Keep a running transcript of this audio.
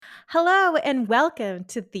Hello and welcome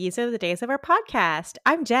to These Are the Days of our podcast.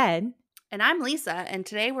 I'm Jen. And I'm Lisa, and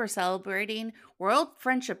today we're celebrating World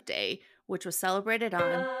Friendship Day, which was celebrated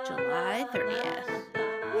on July 30th.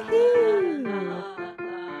 Woohoo!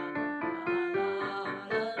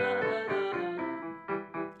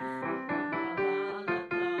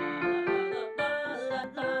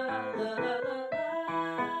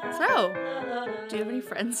 So, do you have any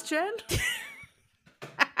friends, Jen?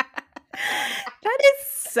 That is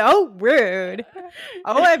so rude.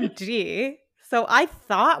 OMG. So I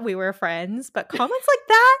thought we were friends, but comments like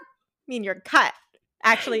that mean you're cut.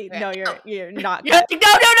 Actually, no, you're not cut. No,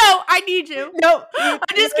 I need you. No, I'm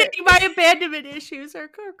just kidding. My abandonment issues are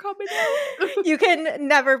coming out. You can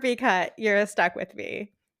never be cut. You're stuck with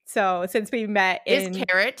me. So since we met in... Is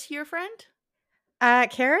Carrot your friend?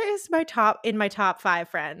 Kara is my top 5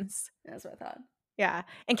 friends. That's what I thought. Yeah.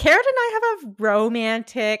 And Carrot and I have a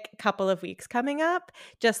romantic couple of weeks coming up.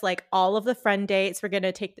 Just like all of the friend dates. We're going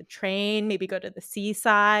to take the train, maybe go to the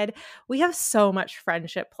seaside. We have so much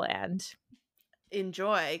friendship planned.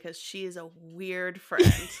 Enjoy, because she is a weird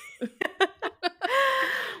friend.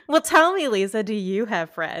 Well, tell me, Lisa, do you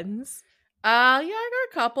have friends? Yeah, I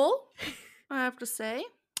got a couple, I have to say.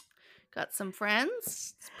 Got some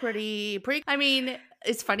friends. It's pretty. I mean,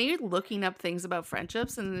 it's funny looking up things about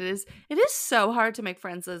friendships, and it is so hard to make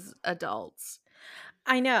friends as adults.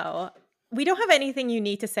 I know. We don't have anything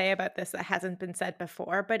unique to say about this that hasn't been said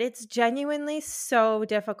before, but it's genuinely so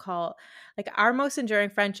difficult. Like, our most enduring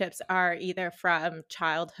friendships are either from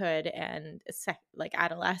childhood and like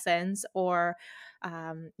adolescence or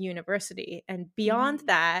university. And beyond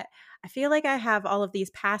that, I feel like I have all of these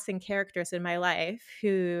passing characters in my life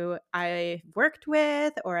who I've worked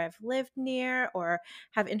with or I've lived near or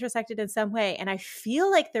have intersected in some way. And I feel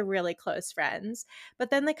like they're really close friends, but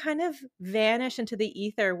then they kind of vanish into the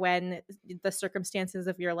ether when the circumstances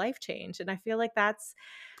of your life change. And I feel like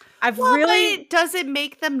does it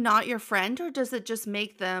make them not your friend, or does it just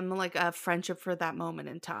make them like a friendship for that moment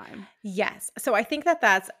in time? Yes. So I think that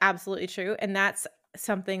that's absolutely true. And that's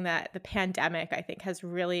something that the pandemic, I think, has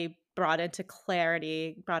really brought into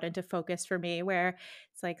clarity, brought into focus for me, where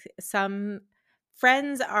it's like some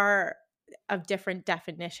friends are of different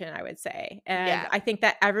definition, I would say. And Yeah. I think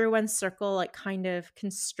that everyone's circle like kind of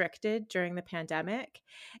constricted during the pandemic.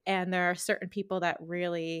 And there are certain people that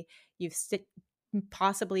really you've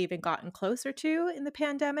possibly even gotten closer to in the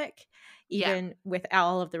pandemic, even with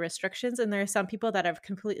all of the restrictions. And there are some people that have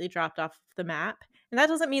completely dropped off the map. And that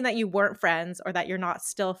doesn't mean that you weren't friends or that you're not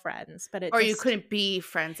still friends, but you couldn't be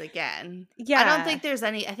friends again. Yeah. I don't think there's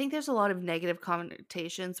any. I think there's a lot of negative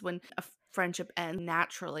connotations when a friendship ends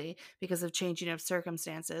naturally because of changing of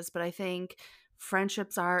circumstances. But I think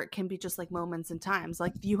friendships can be just like moments in times.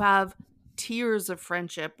 Like, you have tiers of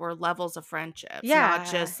friendship or levels of friendships. Not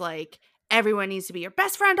just like everyone needs to be your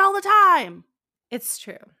best friend all the time. It's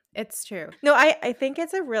true. It's true. No, I think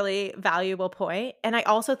it's a really valuable point. And I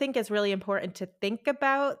also think it's really important to think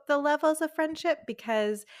about the levels of friendship,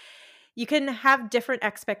 because you can have different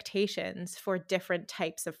expectations for different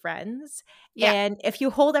types of friends. Yeah. And if you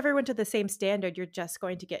hold everyone to the same standard, you're just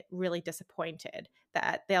going to get really disappointed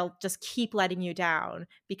that they'll just keep letting you down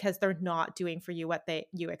because they're not doing for you what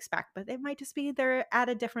you expect. But it might just be they're at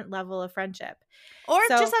a different level of friendship. Or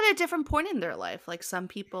just at a different point in their life. Like, some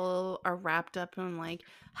people are wrapped up in like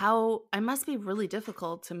how it must be really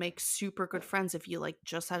difficult to make super good friends if you like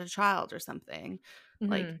just had a child or something.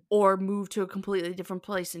 Like, or move to a completely different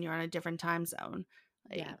place and you're on a different time zone.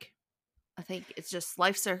 Like, I think it's just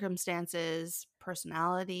life circumstances,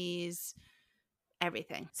 personalities,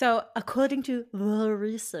 everything. So according to the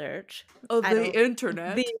research of the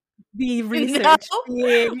internet, the research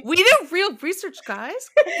we do real research, guys.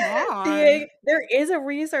 Come on. There is a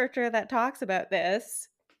researcher that talks about this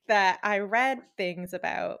that I read things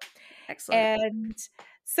about. Excellent. And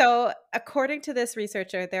so according to this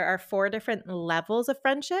researcher, there are 4 different levels of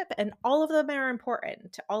friendship, and all of them are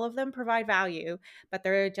important. All of them provide value, but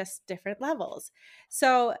they're just different levels.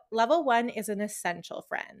 So level 1 is an essential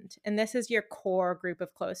friend, and this is your core group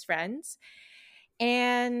of close friends.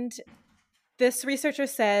 And this researcher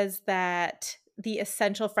says that the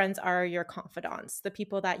essential friends are your confidants, the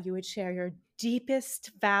people that you would share your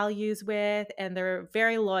deepest values with, and they're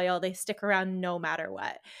very loyal. They stick around no matter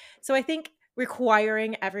what. So I think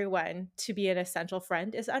requiring everyone to be an essential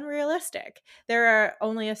friend is unrealistic. There are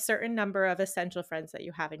only a certain number of essential friends that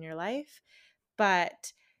you have in your life,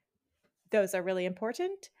 but those are really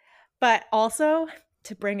important. But also,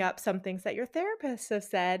 to bring up some things that your therapists have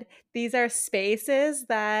said, these are spaces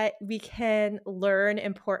that we can learn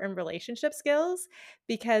important relationship skills,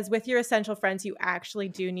 because with your essential friends, you actually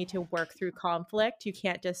do need to work through conflict. You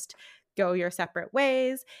can't just go your separate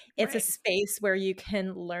ways. It's a Right. space where you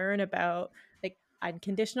can learn about like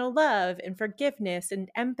unconditional love and forgiveness and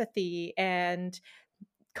empathy and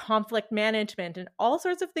conflict management and all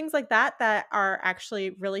sorts of things like that that are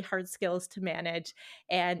actually really hard skills to manage,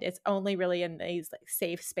 and it's only really in these like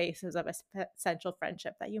safe spaces of essential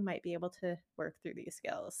friendship that you might be able to work through these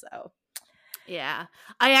skills. So Yeah.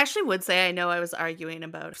 I actually would say, I know I was arguing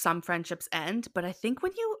about some friendships end, but I think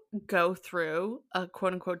when you go through a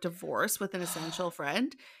quote unquote divorce with an essential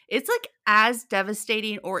friend, it's like as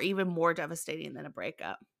devastating or even more devastating than a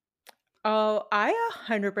breakup. oh, I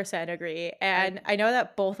 100% agree, I and I know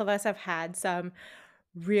that both of us have had some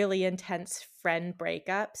really intense friend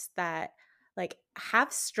breakups that like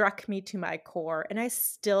have struck me to my core and I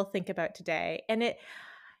still think about today, and it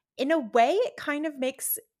in a way it kind of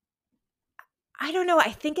makes, I don't know, I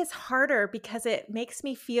think it's harder because it makes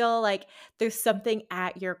me feel like there's something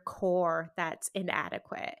at your core that's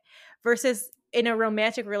inadequate, versus in a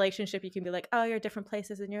romantic relationship you can be like, oh, you're different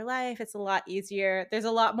places in your life, it's a lot easier, there's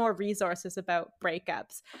a lot more resources about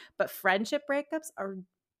breakups, but friendship breakups are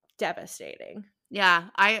devastating. Yeah,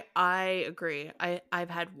 I agree. I've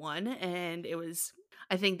had one, and it was,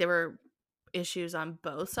 I think there were issues on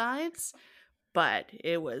both sides, but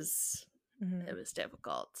Mhm. it was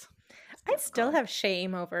difficult. It's I still difficult. have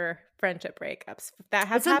shame over friendship breakups that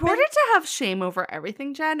have It's happened. important to have shame over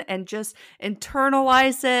everything, Jen, and just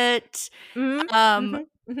internalize it. Mhm, Um mhm,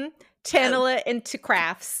 mhm. uh, Channel it into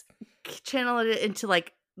crafts. channel it into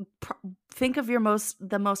like pr- think of the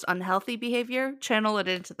most unhealthy behavior, channel it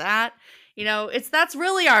into that. It's that's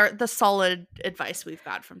really the solid advice we've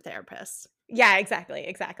got from therapists. Yeah, exactly,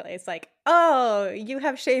 exactly. It's like, "Oh, you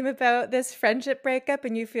have shame about this friendship breakup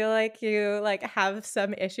and you feel like you, like, have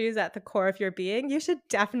some issues at the core of your being? You should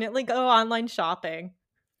definitely go online shopping."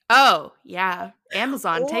 Oh, yeah.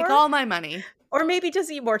 Amazon, take Or all my money. or maybe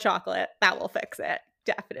just eat more chocolate. That will fix it,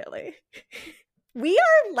 definitely. We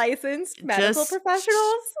are licensed medical Just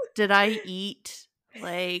professionals. did I eat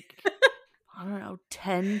like, I don't know,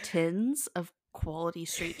 10 tins of quality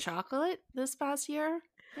street chocolate this past year?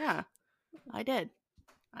 Yeah, I did.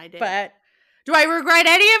 I did. But Do I regret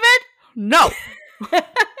any of it? No.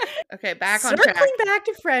 Okay, back on track. circling back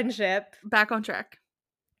to friendship, Back on track.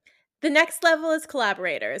 the next level is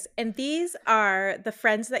collaborators, and these are the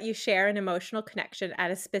friends that you share an emotional connection at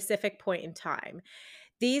a specific point in time.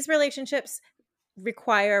 These relationships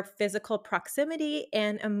require physical proximity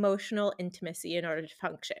and emotional intimacy in order to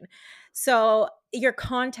function. So, your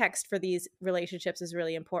context for these relationships is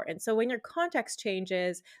really important. So, when your context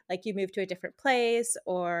changes, like you move to a different place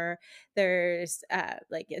or there's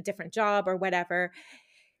like a different job or whatever,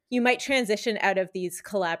 you might transition out of these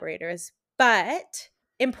collaborators. But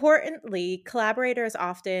importantly, collaborators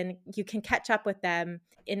often you can catch up with them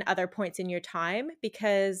in other points in your time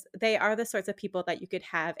because they are the sorts of people that you could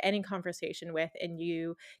have any conversation with and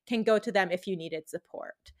you can go to them if you needed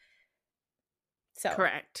support. So,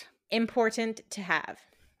 Correct. important to have.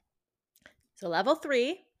 So, level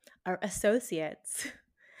 3 are associates.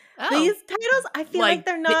 Oh, These titles, I feel like like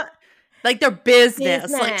they're not like their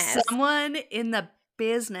business. Like business. someone in the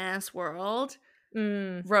business world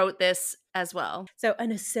Mm. wrote this as well. So,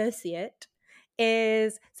 an associate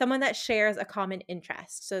is someone that shares a common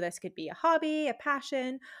interest. So, this could be a hobby, a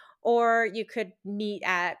passion, or you could meet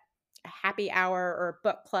at a happy hour or a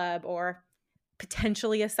book club or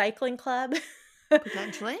potentially a cycling club.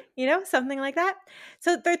 Potentially. Something like that.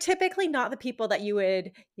 So, they're typically not the people that you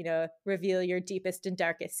would, reveal your deepest and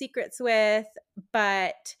darkest secrets with,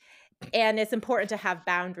 and it's important to have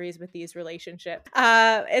boundaries with these relationships.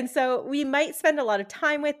 And so we might spend a lot of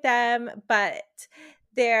time with them, but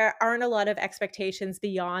there aren't a lot of expectations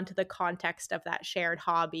beyond the context of that shared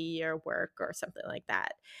hobby or work or something like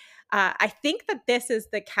that. I think that this is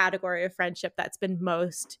the category of friendship that's been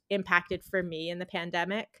most impacted for me in the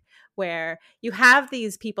pandemic, where you have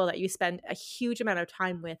these people that you spend a huge amount of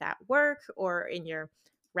time with at work or in your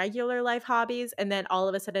regular life hobbies, and then all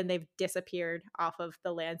of a sudden they've disappeared off of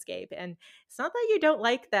the landscape. And it's not that you don't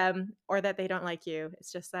like them or that they don't like you,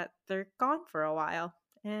 it's just that they're gone for a while.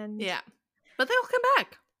 And Yeah. But they'll come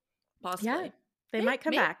back. yeah, Possibly. they Yeah, might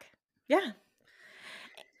come maybe. back. Yeah.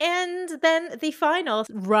 And then the final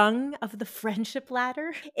rung of the friendship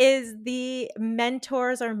ladder is the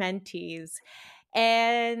mentors or mentees.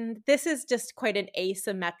 And this is just quite an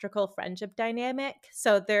asymmetrical friendship dynamic.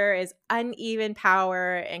 So there is uneven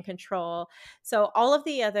power and control. So all of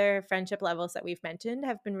the other friendship levels that we've mentioned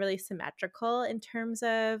have been really symmetrical in terms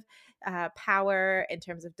of power, in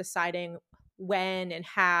terms of deciding when and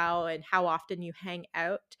how often you hang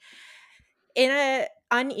out. In a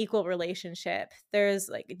unequal relationship, there's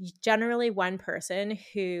like generally one person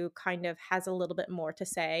who kind of has a little bit more to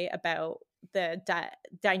say about the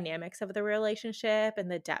dynamics of the relationship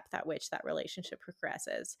and the depth at which that relationship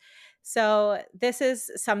progresses. So this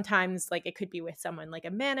is sometimes like it could be with someone like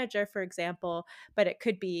a manager, for example, but it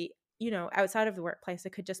could be, you know, outside of the workplace.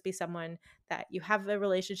 It could just be someone that you have a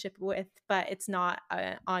relationship with, but it's not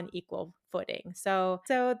on equal footing. So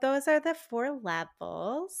those are the 4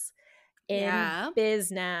 levels in Yeah.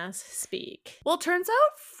 business speak. Well, it turns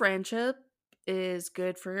out friendship is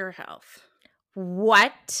good for your health.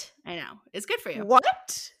 What? I know. It's good for you.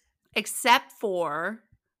 What? Except for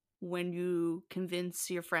when you convince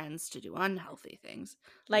your friends to do unhealthy things.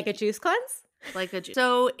 Like a juice cleanse?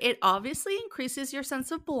 So it obviously increases your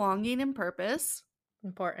sense of belonging and purpose.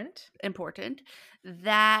 Important.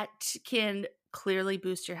 That can clearly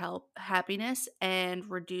boost your happiness and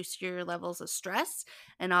reduce your levels of stress.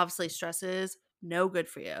 And obviously stress is no good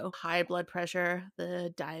for you. High blood pressure,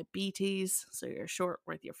 the diabetes, so you're short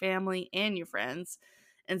with your family and your friends,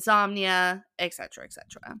 insomnia, etc.,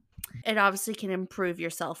 etc. It obviously can improve your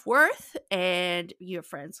self-worth, and your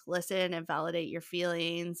friends listen and validate your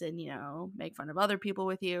feelings and, you know, make fun of other people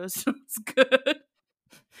with you. So it's good.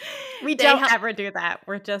 We don't ever do that.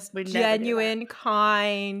 We're just genuine,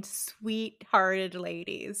 kind, sweet-hearted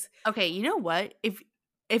ladies. Okay, you know what?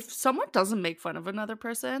 If someone doesn't make fun of another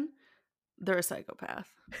person, they're a psychopath.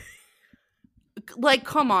 Like,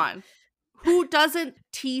 come on. Who doesn't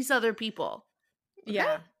tease other people? Okay?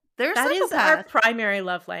 Yeah. They're a that psychopath. Is our primary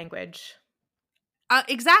love language.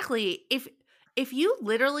 Exactly. If you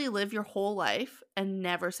literally live your whole life and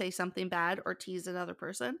never say something bad or tease another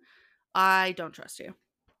person, I don't trust you.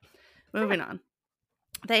 Moving on.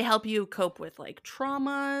 They help you cope with like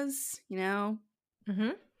traumas, you know,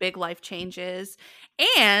 big life changes.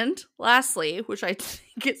 And lastly, which I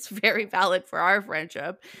think is very valid for our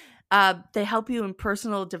friendship, they help you in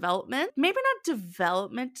personal development. Maybe not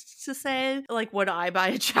development to say, like when I buy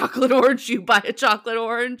a chocolate orange, you buy a chocolate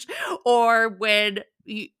orange, or when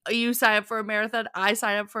you sign up for a marathon, I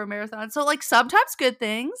sign up for a marathon. So like sometimes good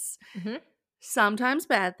things, sometimes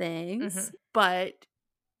bad things, but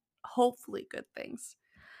hopefully good things.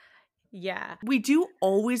 Yeah. We do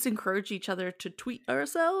always encourage each other to tweet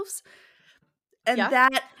ourselves. And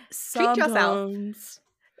that sometimes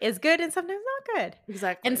is good and sometimes not good.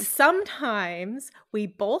 Exactly. And sometimes we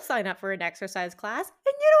both sign up for an exercise class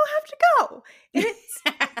and you don't have to go. And it's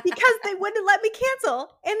because they wouldn't let me cancel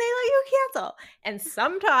and they let you cancel. And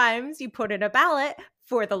sometimes you put in a ballot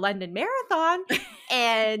for the London Marathon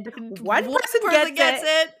and one person gets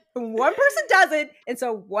it. One person doesn't, and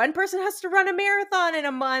so one person has to run a marathon in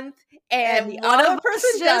a month, and the other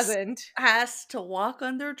person doesn't. Has to walk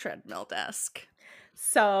on their treadmill desk.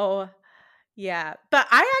 So, yeah. But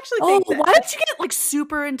I actually think why don't you get like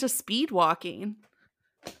super into speed walking?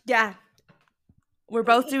 Yeah. We're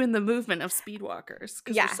both doing the movement of speed walkers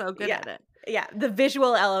because we're so good at it. Yeah, the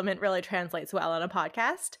visual element really translates well on a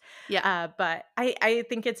podcast. Yeah. But I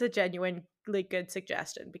think it's a genuinely good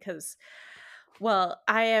suggestion because, well,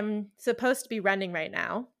 I am supposed to be running right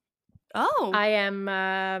now. Oh. I am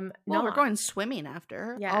well, we're going swimming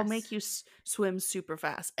after. Yes. I'll make you swim super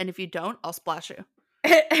fast. And if you don't, I'll splash you.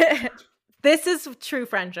 This is true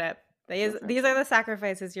friendship. These are the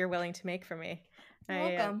sacrifices you're willing to make for me.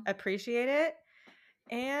 I appreciate it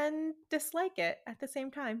and dislike it at the same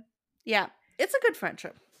time. Yeah, it's a good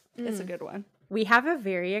friendship. It's a good one. We have a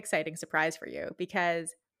very exciting surprise for you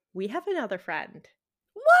because we have another friend.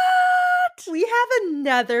 What? We have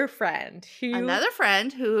another friend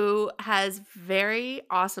who has very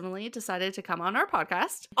awesomely decided to come on our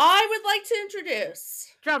podcast. I would like to introduce,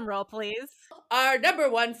 drum roll please, our number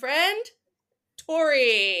one friend,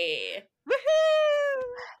 Tori. Woohoo!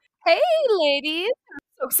 Hey ladies, I'm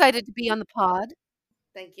so excited to be on the pod.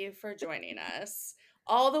 Thank you for joining us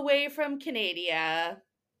all the way from Canada.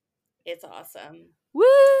 It's awesome.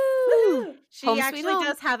 Woo! She actually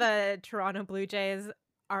does have a Toronto Blue Jays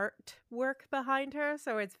artwork behind her,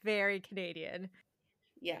 so it's very Canadian.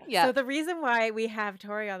 Yeah. So the reason why we have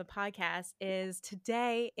Tori on the podcast is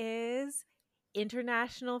today is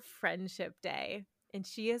International Friendship Day, and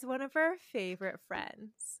she is one of our favorite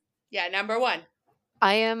friends. Yeah, number one.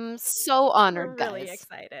 I am so honored, We're really guys.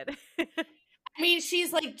 excited. I mean,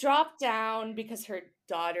 she's like dropped down because her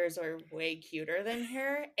daughters are way cuter than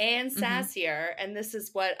her and sassier. And this is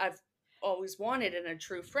what I've always wanted in a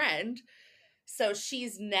true friend. So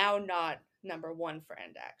she's now not number one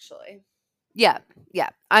friend, actually. Yeah.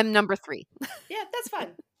 I'm number 3. Yeah, that's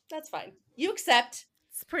fine. That's fine. You accept.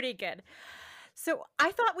 It's pretty good. So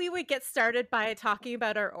I thought we would get started by talking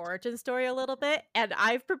about our origin story a little bit, and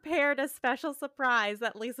I've prepared a special surprise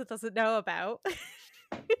that Lisa doesn't know about.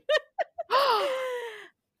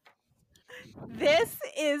 This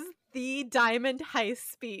is the Diamond Heist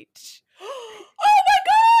speech. Oh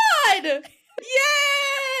my god!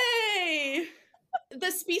 Yay!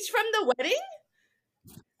 The speech from the wedding?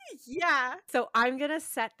 Yeah. So I'm going to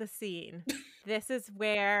set the scene. This is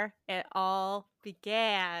where it all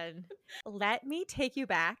began. Let me take you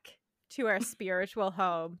back to our spiritual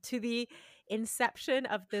home, to the inception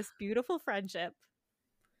of this beautiful friendship.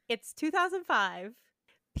 It's 2005.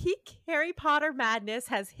 Peak Harry Potter madness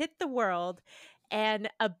has hit the world, and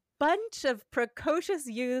a bunch of precocious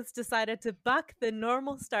youths decided to buck the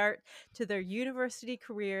normal start to their university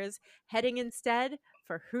careers, heading instead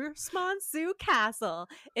for Herstmonceux Castle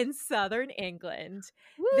in southern England.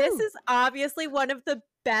 Woo! This is obviously one of the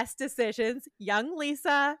best decisions young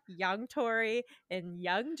Lisa, young Tori, and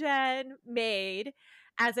young Jen made,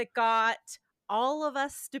 as it got all of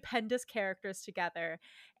us stupendous characters together,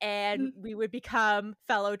 and we would become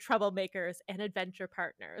fellow troublemakers and adventure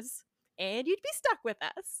partners. And you'd be stuck with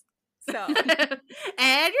us. So,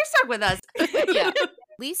 and you're stuck with us. Yeah.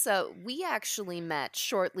 Lisa, we actually met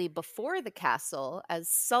shortly before the castle as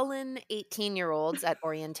sullen 18-year-olds at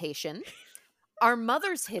orientation. Our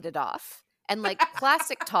mothers hit it off, and like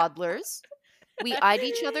classic toddlers, we eyed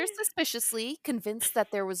each other suspiciously, convinced that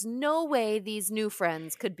there was no way these new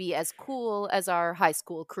friends could be as cool as our high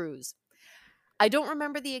school crews. I don't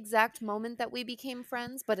remember the exact moment that we became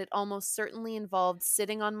friends, but it almost certainly involved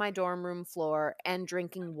sitting on my dorm room floor and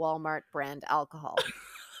drinking Walmart brand alcohol.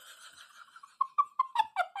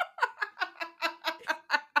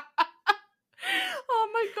 Oh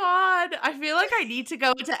my god. I feel like I need to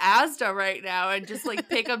go to Asda right now and just like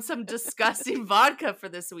pick up some disgusting vodka for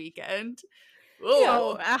this weekend.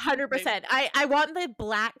 Oh, 100%. I want the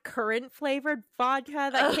black currant flavored vodka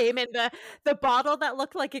that came in the bottle that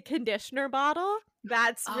looked like a conditioner bottle.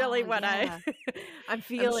 That's really what I'm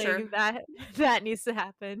feeling. sure. that needs to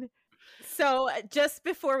happen. So just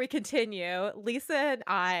before we continue, Lisa and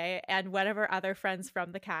I and whatever other friends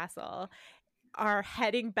from the castle are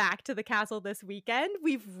heading back to the castle this weekend.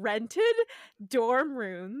 We've rented dorm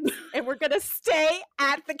rooms and we're going to stay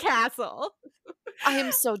at the castle. I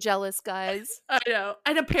am so jealous, guys. I know.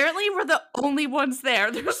 And apparently we're the only ones there.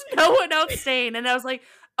 There's no one else staying. And I was like,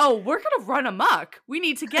 oh, we're going to run amok. We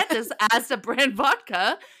need to get this Asda brand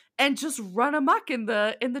vodka and just run amok in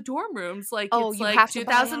the dorm rooms. Like, it's you like have to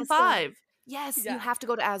buy 2005. Yes, Yeah. you have to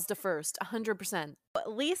go to Asda first, 100%.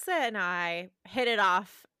 Lisa and I hit it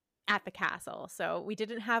off at the castle, so we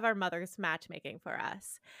didn't have our mother's matchmaking for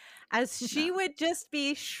us, as she would just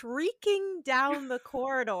be shrieking down the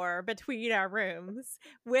corridor between our rooms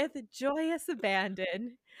with joyous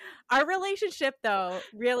abandon. Our relationship, though,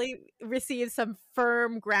 really received some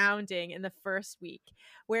firm grounding in the first week,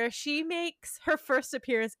 where she makes her first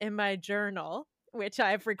appearance in my journal, which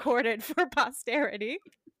I've recorded for posterity.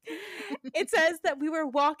 It says that we were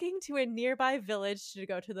walking to a nearby village to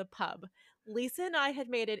go to the pub. Lisa and I had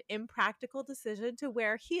made an impractical decision to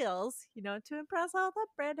wear heels, to impress all the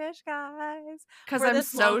British guys. Because I'm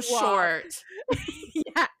so short.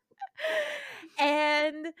 Yeah.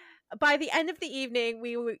 And by the end of the evening,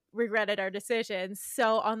 we regretted our decision.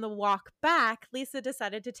 So on the walk back, Lisa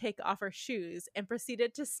decided to take off her shoes and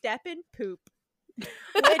proceeded to step in poop,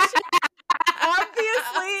 which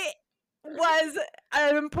obviously was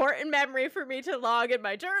an important memory for me to log in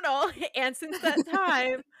my journal. And since that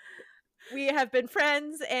time, we have been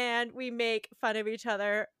friends and we make fun of each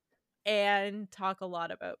other and talk a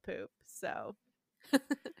lot about poop. So,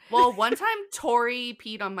 well, one time Tori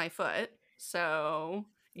peed on my foot. So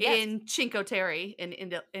in Cinque Terre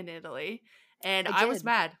in Italy, and I was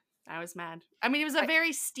mad. I mean, it was a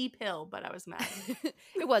very steep hill, but I was mad.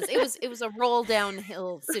 It was a roll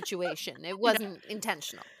downhill situation. It wasn't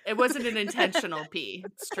intentional. It wasn't an intentional pee.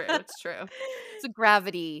 It's true. It's a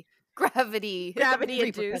gravity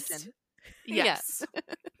induced. Yes.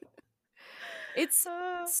 It's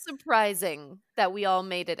surprising that we all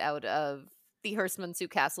made it out of the Herstmonceux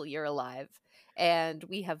Castle year alive. And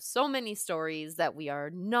we have so many stories that we are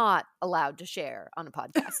not allowed to share on a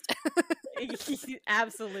podcast.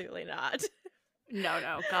 Absolutely not.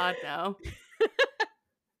 No, God, no.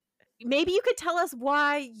 Maybe you could tell us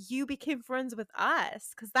why you became friends with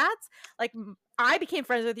us, because that's like I became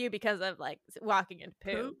friends with you because of like walking into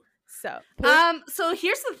poo. So so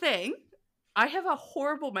here's the thing. I have a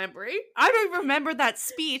horrible memory. I don't even remember that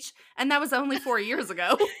speech, and that was only 4 years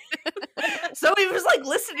ago. So it was like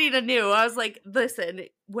listening to new. I was like, listen,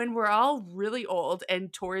 when we're all really old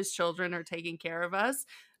and Tori's children are taking care of us,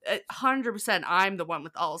 100% I'm the one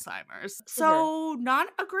with Alzheimer's. So not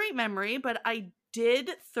a great memory, but I did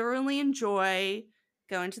thoroughly enjoy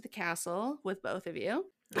going to the castle with both of you.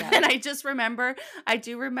 Yeah. And I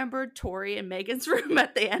do remember Tori and Megan's room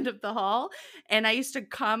at the end of the hall. And I used to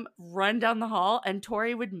run down the hall, and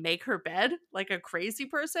Tori would make her bed like a crazy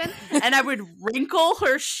person. And I would wrinkle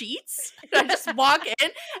her sheets. I just walk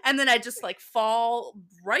in, and then I just like fall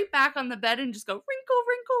right back on the bed and just go wrinkle,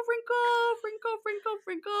 wrinkle, wrinkle, wrinkle, wrinkle,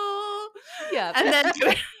 wrinkle. Yeah.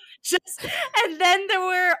 And then there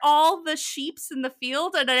were all the sheeps in the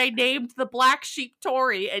field, and I named the black sheep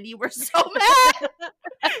Tori, and you were so mad.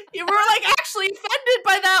 You were like actually offended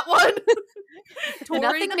by that one.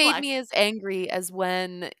 Nothing made me as angry as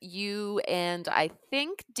when you and I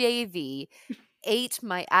think Davey ate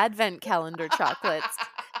my advent calendar chocolates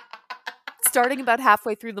starting about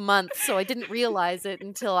halfway through the month, so I didn't realize it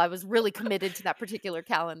until I was really committed to that particular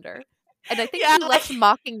calendar. And I think you left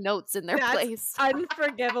mocking notes in their place.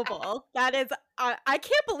 Unforgivable. That is, I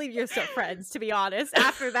can't believe you're still friends, to be honest,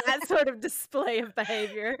 after that sort of display of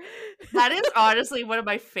behavior. That is honestly one of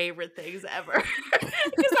my favorite things ever.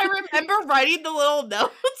 Because I remember writing the little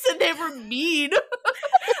notes, and they were mean.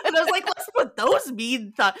 And I was like, let's put those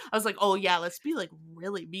mean thoughts. I was like, oh yeah, let's be like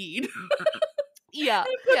really mean. Yeah.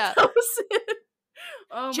 Those in.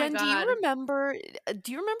 Oh Jen, my God.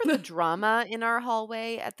 do you remember the drama in our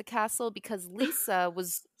hallway at the castle? Because Lisa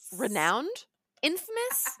was renowned,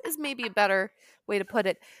 infamous is maybe a better way to put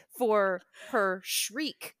it, for her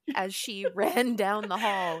shriek as she ran down the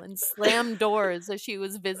hall and slammed doors as she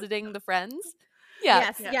was visiting the friends.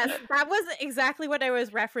 Yeah. Yes. That was exactly what I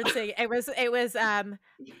was referencing. It was a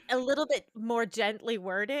little bit more gently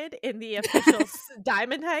worded in the official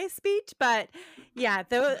Diamond High speech, but yeah,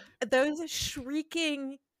 those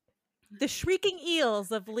shrieking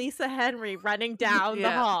eels of Lisa Henry running down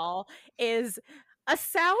the hall is a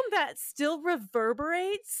sound that still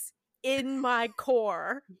reverberates in my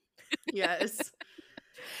core. Yes.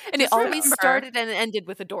 And it always started and ended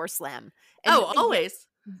with a door slam. And always.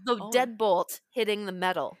 The deadbolt hitting the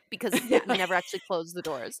metal, because we never actually closed the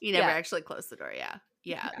doors. You never actually closed the door, yeah.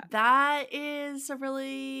 That's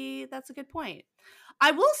a good point.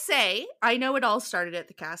 I will say, I know it all started at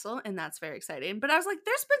the castle, and that's very exciting, but I was like,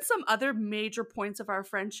 there's been some other major points of our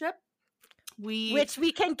friendship. Which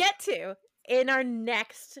we can get to in our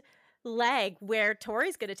next leg, where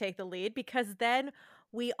Tori's going to take the lead, because then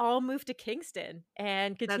we all move to Kingston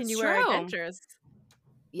and continue our adventures.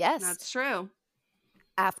 Yes. That's true.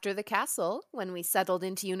 After the castle, when we settled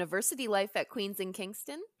into university life at Queen's in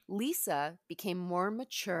Kingston, Lisa became more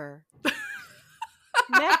mature.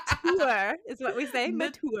 Mature is what we say.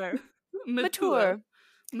 Mature.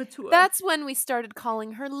 That's when we started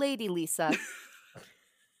calling her Lady Lisa.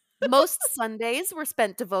 Most Sundays were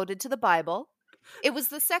spent devoted to the Bible. It was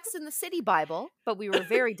the Sex and the City Bible, but we were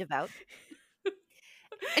very devout.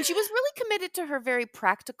 And she was really committed to her very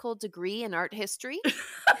practical degree in art history.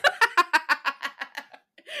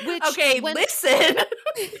 Listen.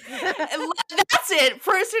 That's it.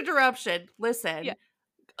 First interruption. Listen. Yeah.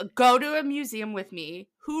 Go to a museum with me.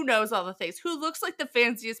 Who knows all the things? Who looks like the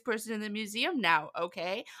fanciest person in the museum now,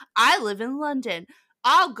 okay? I live in London.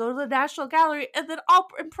 I'll go to the National Gallery, and then I'll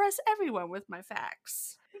impress everyone with my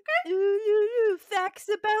facts. Okay? Ooh, facts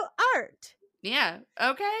about art. Yeah,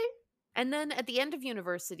 okay? And then at the end of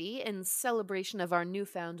university, in celebration of our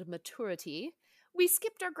newfound maturity, we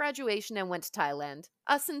skipped our graduation and went to Thailand.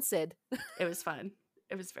 Us and Sid. It was fun.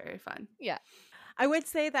 It was very fun. Yeah. I would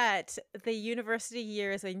say that the university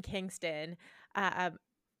years in Kingston,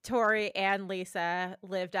 Tori and Lisa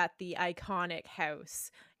lived at the iconic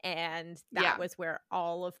house. And that was where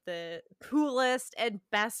all of the coolest and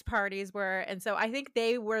best parties were. And so I think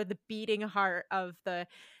they were the beating heart of the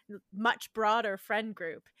much broader friend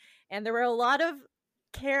group. And there were a lot of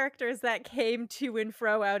characters that came to and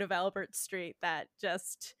fro out of Albert Street that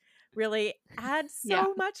just really add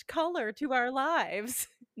so much color to our lives.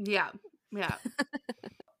 Yeah.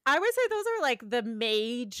 I would say those are like the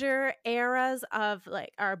major eras of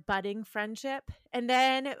like our budding friendship. And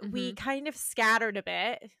then we kind of scattered a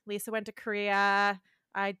bit. Lisa went to Korea.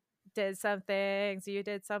 I did some things. You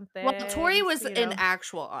did something. Well, Tori was in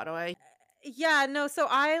actual Ottawa. Yeah, no, so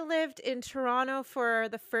I lived in Toronto for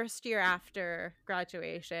the first year after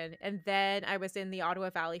graduation, and then I was in the Ottawa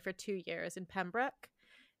Valley for 2 years in Pembroke,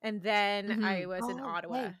 and then I was in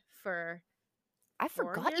Ottawa for I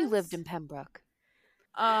 4 forgot you lived years? in Pembroke.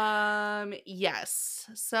 Yes.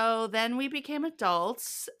 So then we became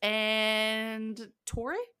adults, and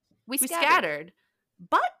Tori, We we scattered. scattered.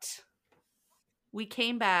 But we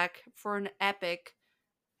came back for an epic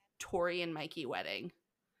Tori and Mikey wedding.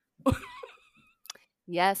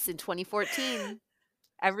 Yes, in 2014.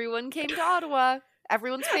 Everyone came to Ottawa.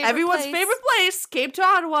 Everyone's Everyone's favorite place came to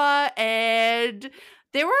Ottawa, and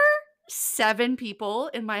there were 7 people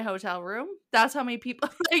in my hotel room. That's how many people.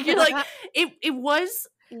 Like, you're like, it was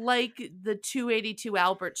like the 282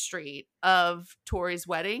 Albert Street of Tori's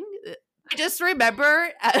wedding. I just remember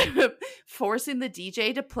forcing the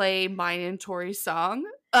DJ to play mine and Tori's song,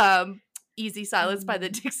 "Easy Silence" by the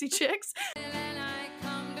Dixie Chicks.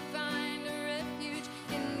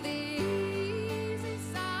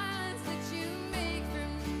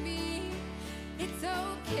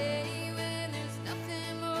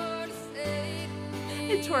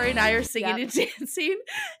 And Tori and I are singing and dancing,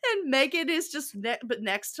 and Megan is just but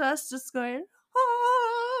next to us, just going,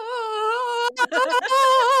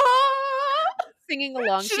 singing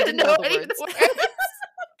along. She She didn't know the any words.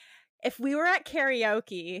 If we were at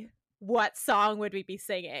karaoke, what song would we be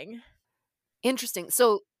singing? Interesting.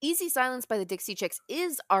 So Easy Silence by the Dixie Chicks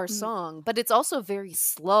is our song, but it's also very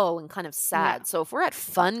slow and kind of sad. Yeah. So if we're at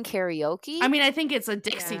fun karaoke, I mean, I think it's a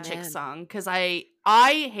Dixie Yeah. Chicks song, because I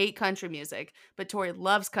hate country music, but Tori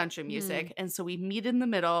loves country music, and so we meet in the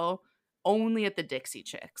middle only at the Dixie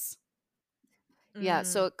Chicks. yeah,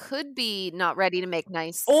 so it could be Not Ready to Make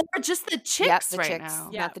Nice. Or just the Chicks Yep, the right Chicks, now.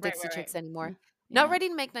 Yeah, not the right, Dixie right, Chicks right. anymore. Yeah. Not Ready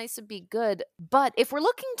to Make Nice would be good, but if we're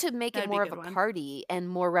looking to make That'd it be a more of good a one. party and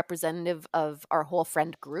more representative of our whole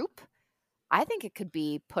friend group, I think it could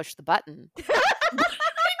be Push the Button. You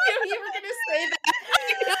were going to say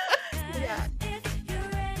that. Yeah.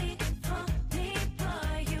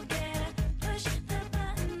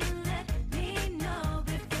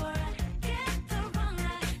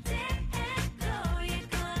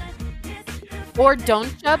 Or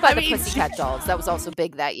Don't Ya by I the mean, Pussycat Dolls. That was also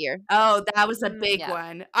big that year. Oh, that was a big Yeah.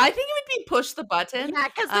 one. I think it would be Push the Button. Yeah,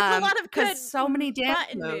 because there's a lot of 'cause good so many dance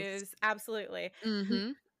button moves. moves. Absolutely.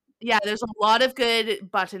 Mm-hmm. Yeah, there's a lot of good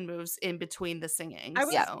button moves in between the singing. I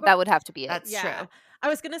was- Yeah, So that would have to be it. that's Yeah. true. I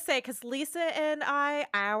was gonna say, because Lisa and I,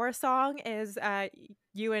 our song is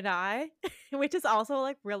 "You and I," which is also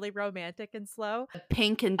like really romantic and slow. The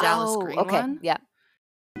pink and Dallas Green okay. one. Yeah.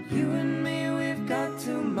 You and me, we've got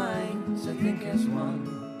 2 minds, I think as one.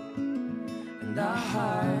 And our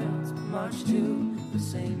hearts march to the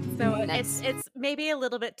same So beat. Nice. it's maybe a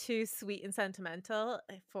little bit too sweet and sentimental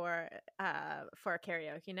for a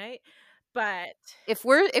karaoke night, but If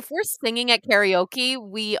we're singing at karaoke,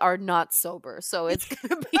 we are not sober, so it's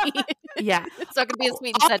gonna be Yeah. it's not gonna be a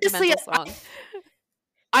sweet and Honestly, sentimental song.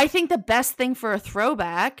 I think the best thing for a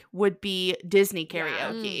throwback would be Disney Yeah.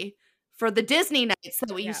 karaoke. For the Disney nights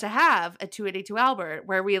that we used Yeah. to have at 282 Albert,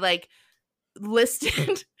 where we like listed.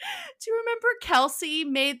 Do you remember Kelsey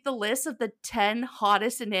made the list of the 10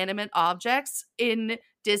 hottest inanimate objects in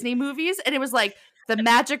Disney movies? And it was like the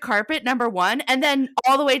magic carpet, number 1, and then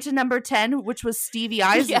all the way to number 10, which was Stevie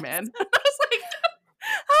Eiserman. Yes. I was like,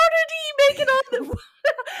 how did he make it on the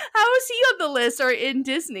how is he on the list or in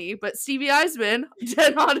Disney? But Stevie Eisman,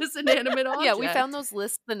 10 hottest inanimate objects. Yeah, we found those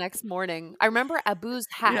lists the next morning. I remember Abu's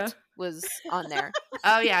hat Yeah. was on there.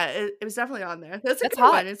 Oh yeah, it was definitely on there. That's a That's good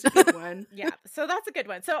hot. one. It's a good one. yeah, so that's a good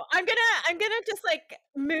one. So I'm gonna just like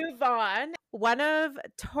move on. One of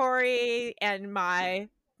Tori and my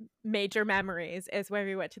major memories is when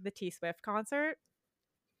we went to the T Swift concert.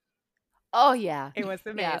 Oh yeah. It was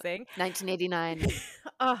Yeah. amazing. 1989.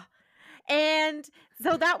 Oh, and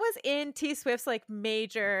so that was in T Swift's like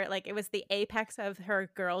major, like it was the apex of her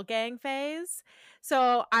girl gang phase.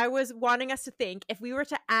 So I was wanting us to think, if we were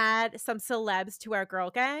to add some celebs to our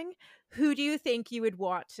girl gang, who do you think you would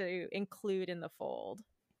want to include in the fold?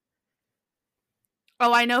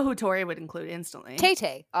 Oh, I know who Tori would include instantly.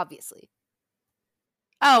 Tay-Tay, obviously.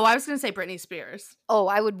 Oh, I was gonna say Britney Spears. Oh,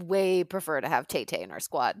 I would way prefer to have Tay-Tay in our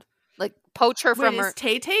squad. Like poach her Wait, from is her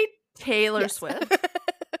Tay-Tay Taylor Yes. Swift?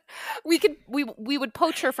 we would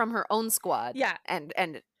poach her from her own squad. Yeah. And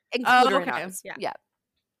include her in okay. ours. Yeah. Yeah.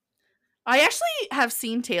 I actually have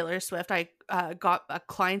seen Taylor Swift. I got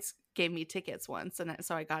clients gave me tickets once, and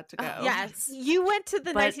so I got to go. Yes, you went to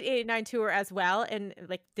the But- 1989 tour as well, and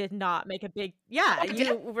like did not make a big. Yeah, I you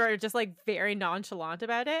did. were just like very nonchalant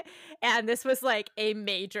about it, and this was like a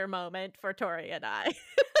major moment for Tori and I.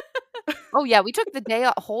 Oh yeah, we took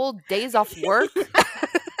the whole days off work.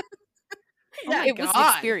 Yeah, It was an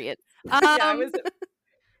God. experience. Yeah, it was.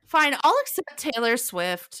 Fine, I'll accept Taylor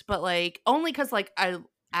Swift, but like only because like I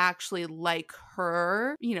actually like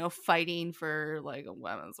her, you know, fighting for like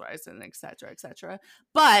women's rights and et cetera, et cetera.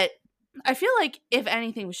 But I feel like if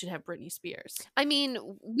anything, we should have Britney Spears. I mean,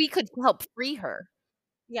 we could help free her.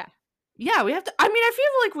 Yeah. Yeah, we have to. I mean, I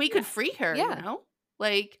feel like we could free her, Yeah. you know?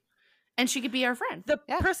 Like, and she could be our friend. The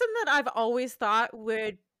Yeah. person that I've always thought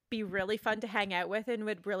would be really fun to hang out with and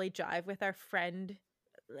would really jive with our friend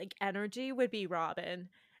like energy would be Robin.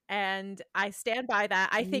 And I stand by that.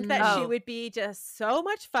 I think that she Oh. would be just so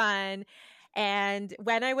much fun. And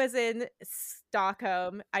when I was in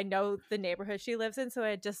Stockholm, I know the neighborhood she lives in, so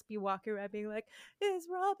I'd just be walking around being like, is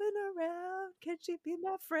Robin around? Can she be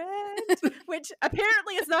my friend? Which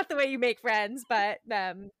apparently is not the way you make friends, but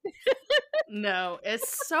No,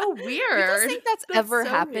 it's so weird. You guys think that's ever so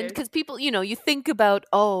happened? weird. Because people, you know, you think about,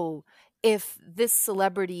 oh, if this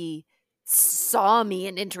celebrity saw me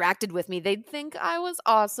and interacted with me, they'd think I was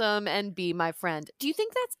awesome and be my friend. Do you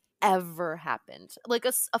think that's ever happened? Like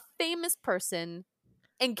a famous person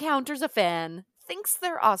encounters a fan, thinks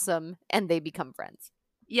they're awesome, and they become friends.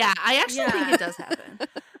 Yeah, I actually think it does happen.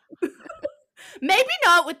 Maybe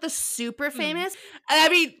not with the super famous. I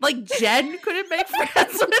mean, like Jen couldn't make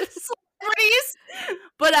friends with celebrities,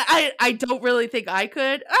 but I don't really think I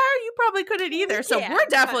could. You probably couldn't either. So can't, we're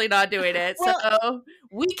definitely not doing it. So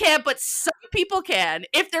we can't, but some people can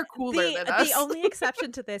if they're cooler than us. The only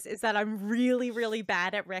exception to this is that I'm really, really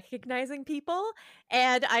bad at recognizing people,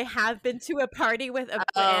 and I have been to a party with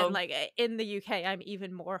and like in the UK, I'm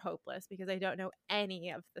even more hopeless because I don't know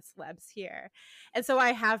any of the celebs here, and so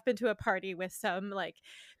I have been to a party with some like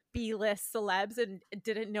B-list celebs and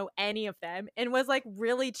didn't know any of them and was like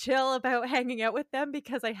really chill about hanging out with them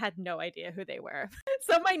because I had no idea who they were.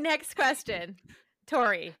 So my next question,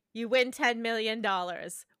 Tori, you win $10 million.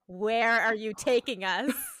 Where are you taking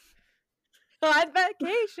us on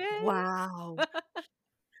vacation? Wow.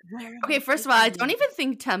 Okay, first of all, I don't even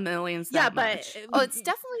think 10 million's that much. Oh, it's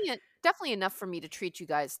definitely enough for me to treat you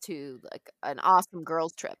guys to like an awesome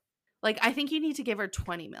girls trip. Like, I think you need to give her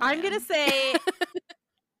 20 million. I'm gonna say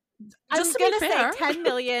Just to be fair. 10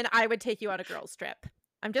 million. I would take you on a girls trip.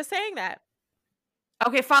 I'm just saying that.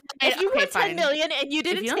 Okay, fine. If you okay, won 10 fine. million and you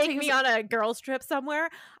didn't you don't take take me us- on a girls trip somewhere,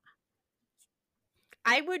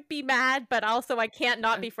 I would be mad, but also I can't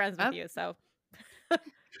not be friends with you. So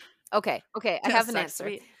Okay, I have an So answer.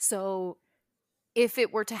 sweet. So if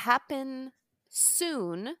it were to happen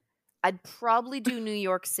soon, I'd probably do New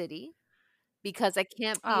York City because I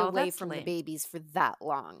can't be Oh, away that's from the lame. babies for that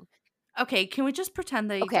long. Okay, can we just pretend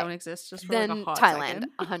they Okay, don't exist just for Then like a hot Thailand,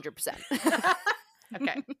 second? 100%.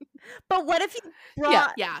 Okay. but what if you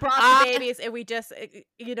brought Yeah. the babies and we just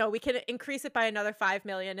we can increase it by another 5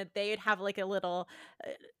 million and they'd have like a little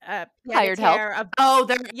Hired help. care of Oh,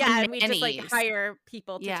 they're and we just like nannies. hire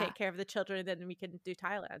people to Yeah. take care of the children and then we can do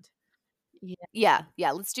Thailand. Yeah,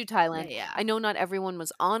 let's do Thailand. Yeah. I know not everyone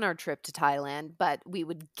was on our trip to Thailand, but we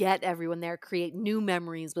would get everyone there, create new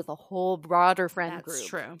memories with a whole broader friend That's group.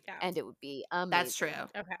 true. Yeah. And it would be amazing. That's true.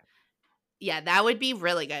 Okay. Yeah, that would be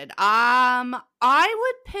really good. I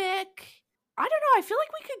would pick, I don't know, I feel like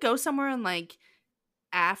we could go somewhere in like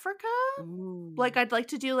Africa. Ooh. Like I'd like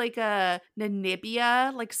to do like a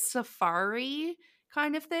Namibia like safari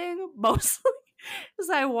kind of thing, mostly because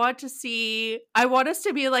I want us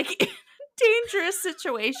to be like in a dangerous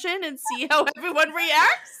situation and see how everyone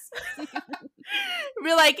reacts.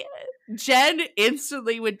 Be like, Jen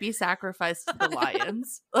instantly would be sacrificed to the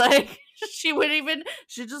lions. Like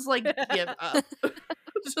she'd just like give up.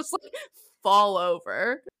 Just like fall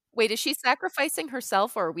over. Wait, is she sacrificing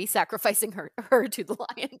herself or are we sacrificing her to the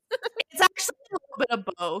lion? It's actually a little bit of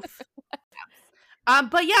both.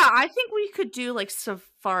 But yeah, I think we could do like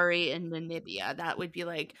safari in Namibia. That would be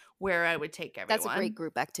like where I would take everyone. That's a great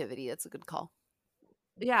group activity. That's a good call.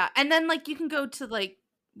 Yeah, and then like you can go to like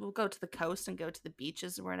we'll go to the coast and go to the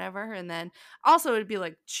beaches or whatever, and then also it'd be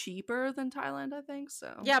like cheaper than Thailand, I think.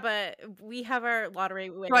 So Yeah, but we have our lottery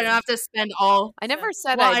so I don't have to spend all. I never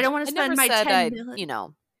said Well, I don't wanna spend my 10 I'd,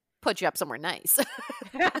 million. put you up somewhere nice.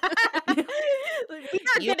 we are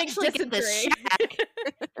You getting actually get the dysentery.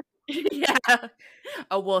 Yeah.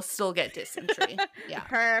 Oh, we'll still get dysentery. Yeah,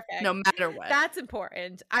 Perfect. no matter what. That's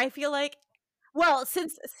important. I feel like, well,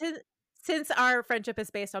 since our friendship is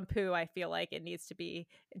based on poo, I feel like it needs to be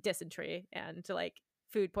dysentery and like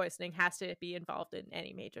food poisoning has to be involved in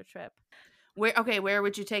any major trip. Where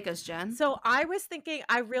would you take us, Jen? So I was thinking,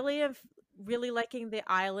 I really liking the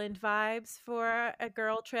island vibes for a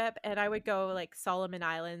girl trip, and I would go like Solomon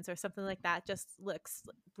Islands or something like that. Just looks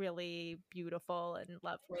really beautiful and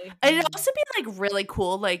lovely. It'd also be like really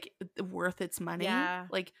cool, like worth its money. Yeah.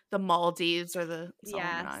 Like the Maldives or the Solomon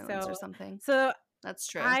Yeah, Islands or so- something. So That's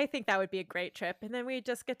true. I think that would be a great trip. And then we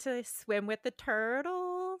just get to swim with the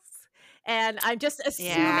turtles. And I'm just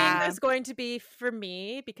assuming there's going to be, for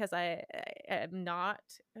me, because I am not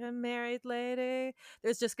a married lady,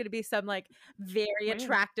 there's just going to be some like very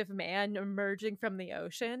attractive man emerging from the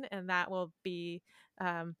ocean. And that will be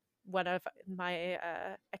one of my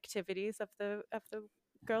activities of the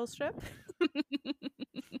girls trip.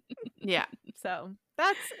 Yeah. So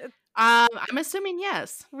that's I'm assuming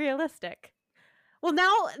yes. realistic. Well,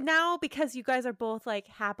 now because you guys are both like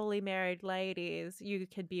happily married ladies, you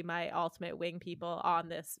can be my ultimate wing people on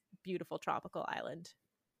this beautiful tropical island.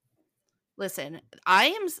 Listen, I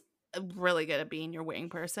am really good at being your wing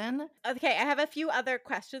person. Okay, I have a few other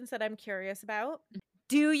questions that I'm curious about.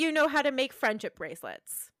 Do you know how to make friendship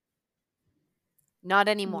bracelets? Not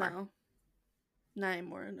anymore. No. Not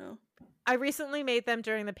anymore, no. I recently made them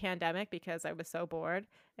during the pandemic because I was so bored,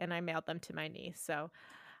 and I mailed them to my niece. So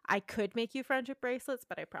I could make you friendship bracelets,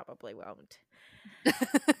 but I probably won't.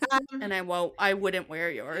 And I wouldn't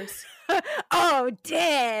wear yours. Oh,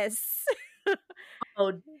 Des!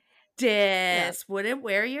 Oh, Des wouldn't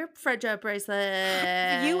wear your friendship bracelet.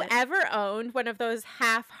 Have you ever owned one of those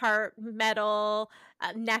half-heart metal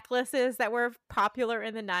necklaces that were popular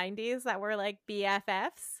in the 90s that were like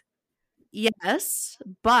BFFs? Yes,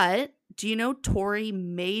 but do you know Tori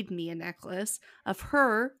made me a necklace of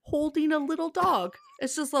her holding a little dog?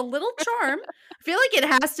 It's just a little charm. I feel like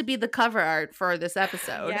it has to be the cover art for this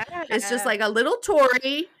episode. Yeah. It's just like a little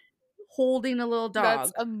Tori holding a little dog.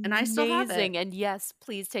 That's amazing. And I still have it. And yes,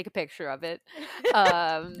 please take a picture of it.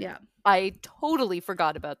 Yeah. I totally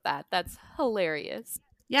forgot about that. That's hilarious.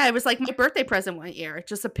 Yeah, it was like my birthday present one year.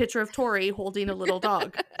 Just a picture of Tori holding a little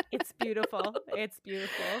dog. It's beautiful. It's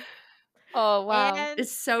beautiful. Oh wow. And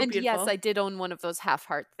It's so And beautiful. yes, I did own one of those half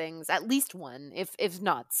heart things, at least one, if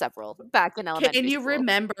not several, back in elementary Can you school.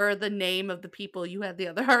 remember the name of the people you had the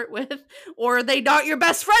other heart with? Or are they not your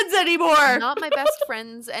best friends anymore? Not my best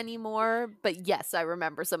friends anymore, but yes, I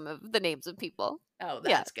remember some of the names of people. Oh,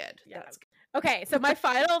 Yeah. that's good. Yeah. That's good. Okay, so my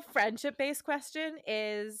final friendship-based question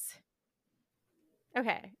is,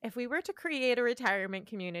 okay, if we were to create a retirement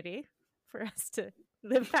community for us to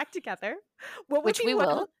live back together, what would Which be we one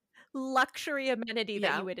will. luxury amenity that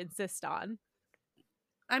Yeah. you would insist on?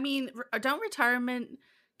 I mean, don't retirement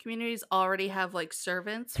communities already have like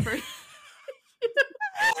servants for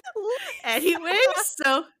anyways?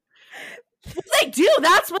 So they do.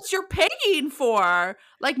 That's what you're paying for.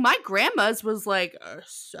 Like my grandma's was like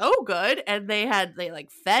so good, and they like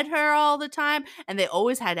fed her all the time, and they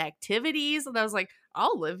always had activities. And I was like,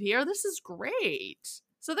 I'll live here. This is great.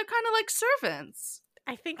 So they're kind of like servants.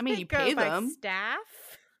 I think I mean, they you go pay by them. staff.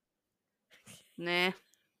 Nah,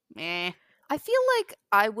 meh. I feel like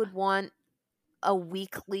I would want a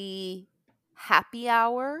weekly happy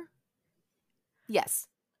hour. Yes.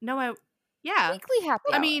 No, yeah. Weekly happy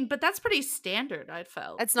hour. I mean, but that's pretty standard. I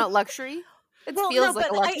felt. It's not luxury. It Well, feels no, like a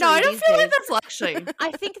but I- luxury. No, I don't these feel like days. that's luxury.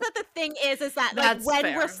 I think that the thing is that like That's when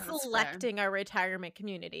fair, we're that's fair. selecting our retirement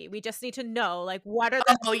community, we just need to know like what are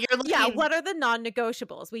the Oh, you're looking. what are the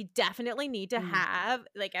non-negotiables? We definitely need to Mm. have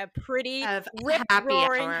like a pretty Have rip happy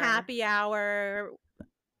roaring hour. happy hour.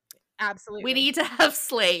 Absolutely. We need to have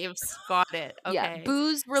slaves. Got it. Okay. Yeah,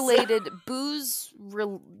 booze related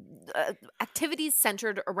activities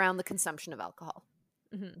centered around the consumption of alcohol.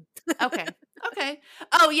 Mhm. Okay. Okay.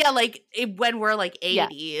 Oh yeah, like when we're like 80,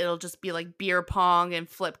 Yeah. it'll just be like beer pong and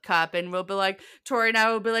flip cup, and we'll be like, Tori and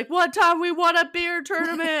I will be like, one time we won a beer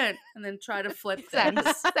tournament, and then try to flip Exactly.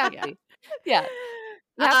 things. Exactly. Yeah.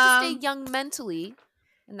 You have to stay Um, young mentally,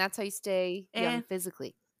 and that's how you stay young Eh.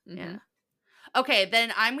 physically. Yeah. Mhm. Okay,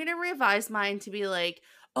 then I'm gonna revise mine to be like,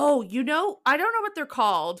 oh, I don't know what they're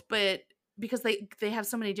called, but because they have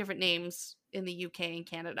so many different names in the UK and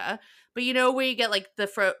Canada. But where you get like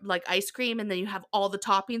the like ice cream and then you have all the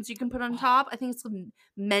toppings you can put on top. I think it's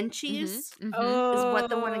Menchie's Mhm. is what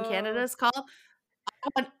the one in Canada Oh. is called.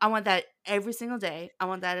 I want that every single day. I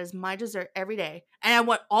want that as my dessert every day. And I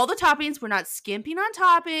want all the toppings. We're not skimping on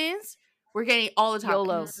toppings. We're getting all the toppings.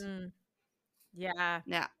 YOLO. Mhm. Yeah,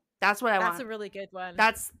 Yeah. That's what I that's want. a really good one.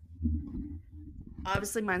 That's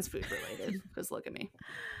obviously mine's food related because look at me.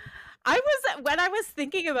 When I was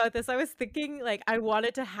thinking about this, I was thinking like I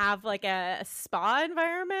wanted to have like a spa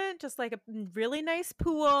environment, just like a really nice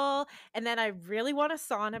pool, and then I really want a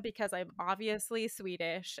sauna because I'm obviously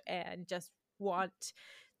Swedish and just want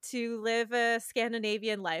to live a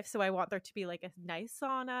Scandinavian life. So I want there to be like a nice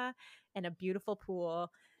sauna and a beautiful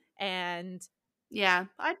pool, and Yeah,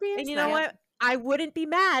 I'd be into you know that. what? I wouldn't be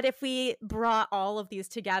mad if we brought all of these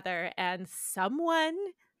together and someone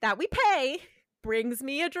that we pay brings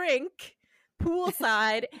me a drink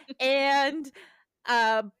poolside and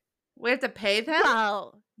We have to pay them?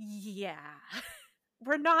 Well, yeah.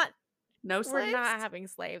 We're not No slaves? We're not having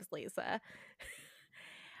slaves, Lisa.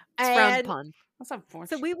 It's frowned And upon. That's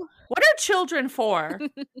unfortunate. so we What are children for?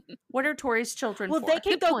 What are Tori's children well, for? they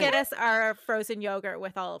can Good go point. get us our frozen yogurt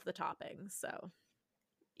with all of the toppings. So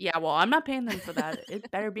Yeah, well, I'm not paying them for that. It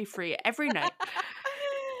better be free every night.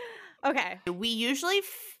 okay. We usually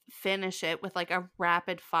finish it with like a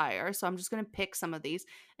rapid fire. So I'm just going to pick some of these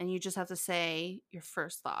and you just have to say your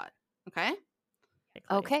first thought. Okay?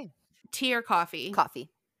 Okay. Tea or coffee? Coffee.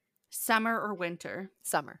 Summer or winter?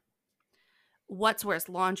 Summer. What's worse,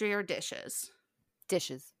 laundry or dishes?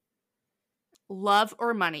 Dishes. Love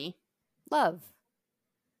or money? Love.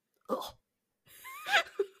 Ugh.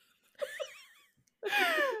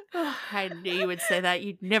 I knew you would say that.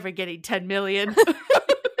 You'd never get 10 million.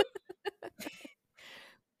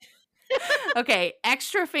 Okay,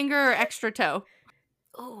 extra finger or extra toe?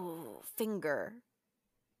 Oh, finger.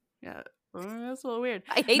 Yeah, that's a little weird.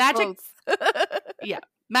 I hate Magic- both.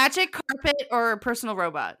 Magic carpet or personal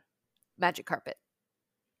robot? Magic carpet.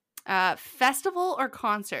 Festival or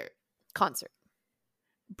concert? Concert.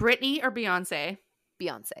 Britney or Beyonce?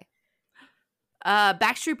 Beyonce.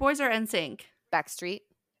 Backstreet Boys or NSYNC? Backstreet.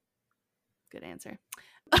 Good answer.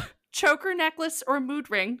 Choker necklace or mood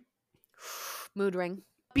ring? Mood ring.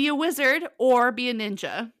 Be a wizard or be a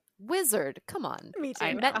ninja? Wizard. Come on. Me too.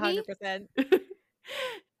 I know. Met me?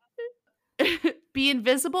 100%. Be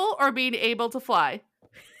invisible or being able to fly?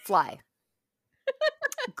 Fly.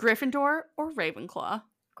 Gryffindor or Ravenclaw?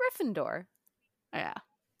 Gryffindor. Yeah.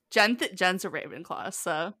 Jen's a Ravenclaw,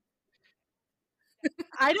 so.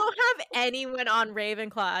 I don't have anyone on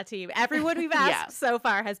Ravenclaw team. Everyone we've asked Yeah. so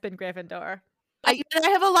far has been Gryffindor. I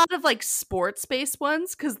have a lot of like sports-based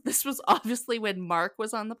ones because this was obviously when Mark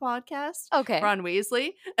was on the podcast, Okay. Ron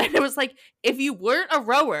Weasley, and it was like, if you weren't a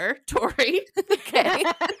rower, Tori, Okay.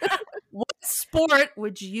 what sport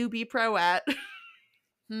would you be pro at?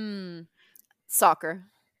 Soccer.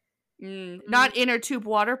 Not inner tube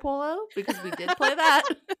water polo because we did play that.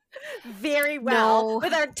 Very well. No.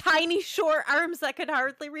 With our tiny short arms that could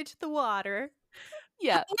hardly reach the water.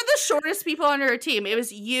 Yeah. We're the shortest people on our team. It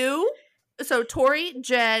was you, so Tori,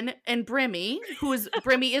 Jen, and Brimmy,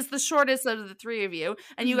 Brimmy is the shortest of the three of you,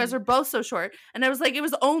 and you guys are both so short. And I was like, it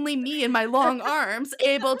was only me and my long arms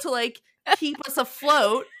able to like keep us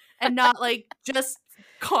afloat and not like just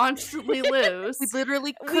constantly lose. We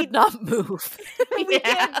literally could not move. We did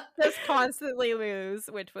Yeah. just constantly lose,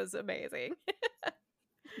 which was amazing.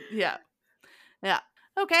 Yeah.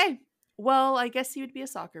 Okay. Well, I guess you would be a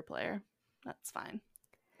soccer player. That's fine.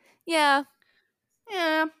 Yeah.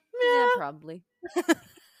 Yeah. Yeah, probably.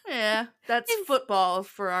 Yeah. That's football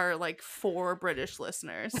for our like 4 British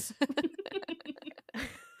listeners.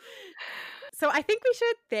 So I think we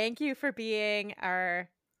should thank you for being our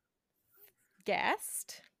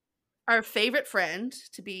guest. Our favorite friend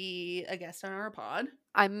to be a guest on our pod.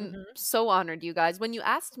 I'm so honored, you guys. When you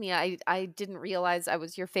asked me, I didn't realize I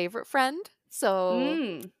was your favorite friend.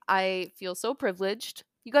 So I feel so privileged.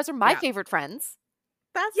 You guys are my favorite friends.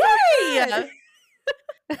 That's Yay! so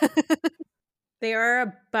good. There are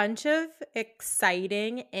a bunch of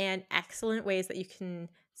exciting and excellent ways that you can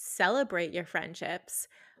celebrate your friendships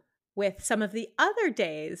with some of the other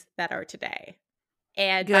days that are today.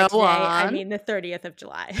 And by Go today, I on. mean the 30th of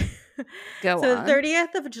July. Go So on. the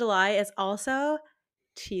 30th of July is also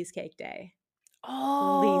Cheesecake Day.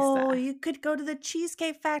 Oh, Lisa. you could go to the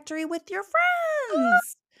Cheesecake Factory with your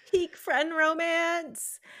friends. Peak friend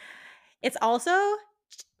romance. It's also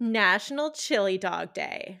National Chili Dog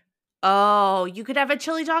Day. Oh, you could have a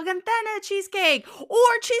chili dog and then a cheesecake, or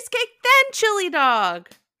cheesecake then chili dog.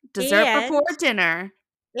 Dessert And- before dinner.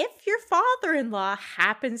 If your father-in-law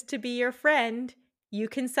happens to be your friend, you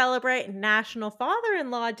can celebrate National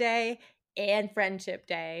Father-in-Law Day and Friendship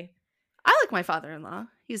Day. I like my father-in-law.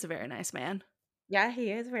 He's a very nice man. Yeah, he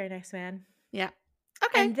is a very nice man. Yeah.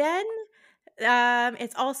 Okay. And then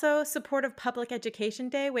it's also Supportive Public Education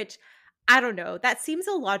Day, which I don't know. That seems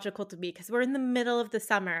illogical to me because we're in the middle of the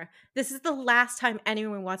summer. This is the last time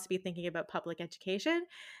anyone wants to be thinking about public education.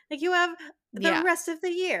 Like you have the rest of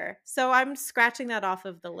the year. So I'm scratching that off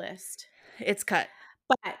of the list. It's cut.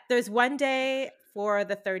 But there's one day for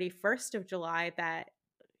the 31st of July that,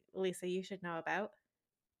 Lisa, you should know about.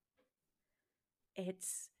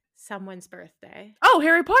 It's someone's birthday. Oh,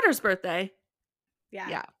 Harry Potter's birthday.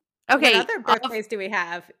 Yeah. Okay. What other birthdays do we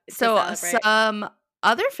have to So celebrate? some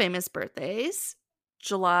other famous birthdays.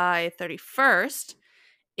 July 31st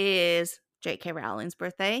is J.K. Rowling's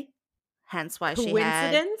birthday. Hence why she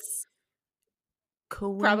had... Coincidence?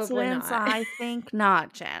 Coincidence? not. I think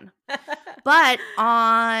not, Jen. But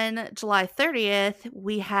on July 30th,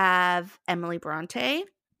 we have Emily Bronte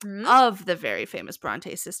of the very famous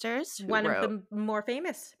Bronte sisters. Who One wrote... of the more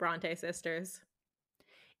famous Bronte sisters.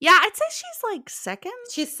 Yeah, I'd say she's like second.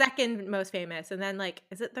 She's second most famous. And then like,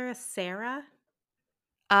 isn't there a Sarah?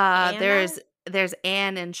 There's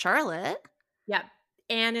Anne and Charlotte. Yep.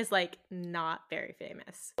 Anne is like not very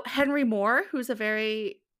famous. Henry Moore, who's a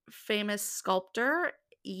very famous sculptor.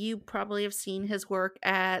 You probably have seen his work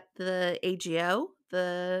at the AGO,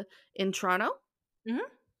 in Toronto. Mm-hmm.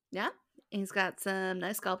 Yeah. He's got some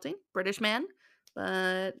nice sculpting. British man,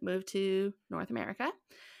 but moved to North America.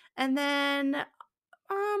 And then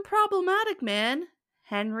problematic man,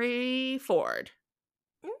 Henry Ford.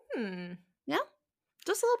 Yeah.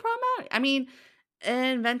 Just a little problematic. I mean,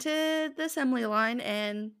 invented the assembly line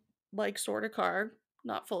and like sort of car.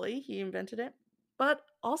 Not fully. He invented it. But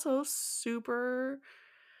also super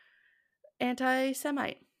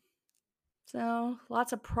anti-Semite. So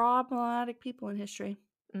lots of problematic people in history.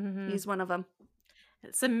 He's one of them.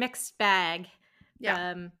 It's a mixed bag.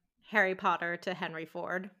 Yeah. From Harry Potter to Henry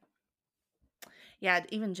Ford. Yeah,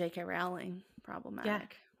 even J.K. Rowling,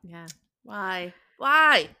 problematic. Yeah. Why?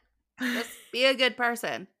 Just be a good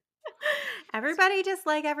person. Everybody just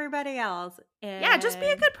like everybody else. Yeah, just be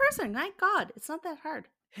a good person. My God, it's not that hard.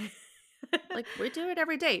 Like, we do it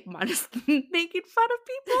every day, minus making fun of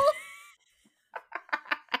people.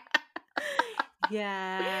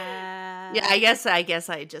 Yeah. Yeah, I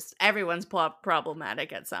guess everyone's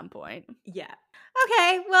problematic at some point. Yeah.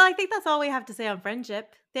 Okay, well, I think that's all we have to say on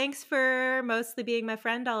friendship. Thanks for mostly being my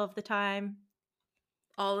friend all of the time.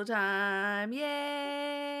 All the time.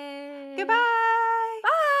 Yay. Goodbye.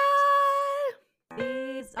 Bye.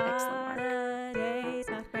 These Excellent are the days,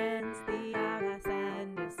 my friends, the hours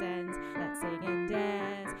and descends. Let's sing and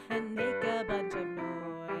dance and make a bunch of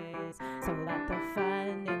noise, so let the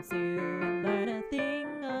fun ensue and learn a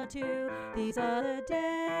thing or two. These are the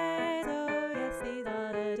days.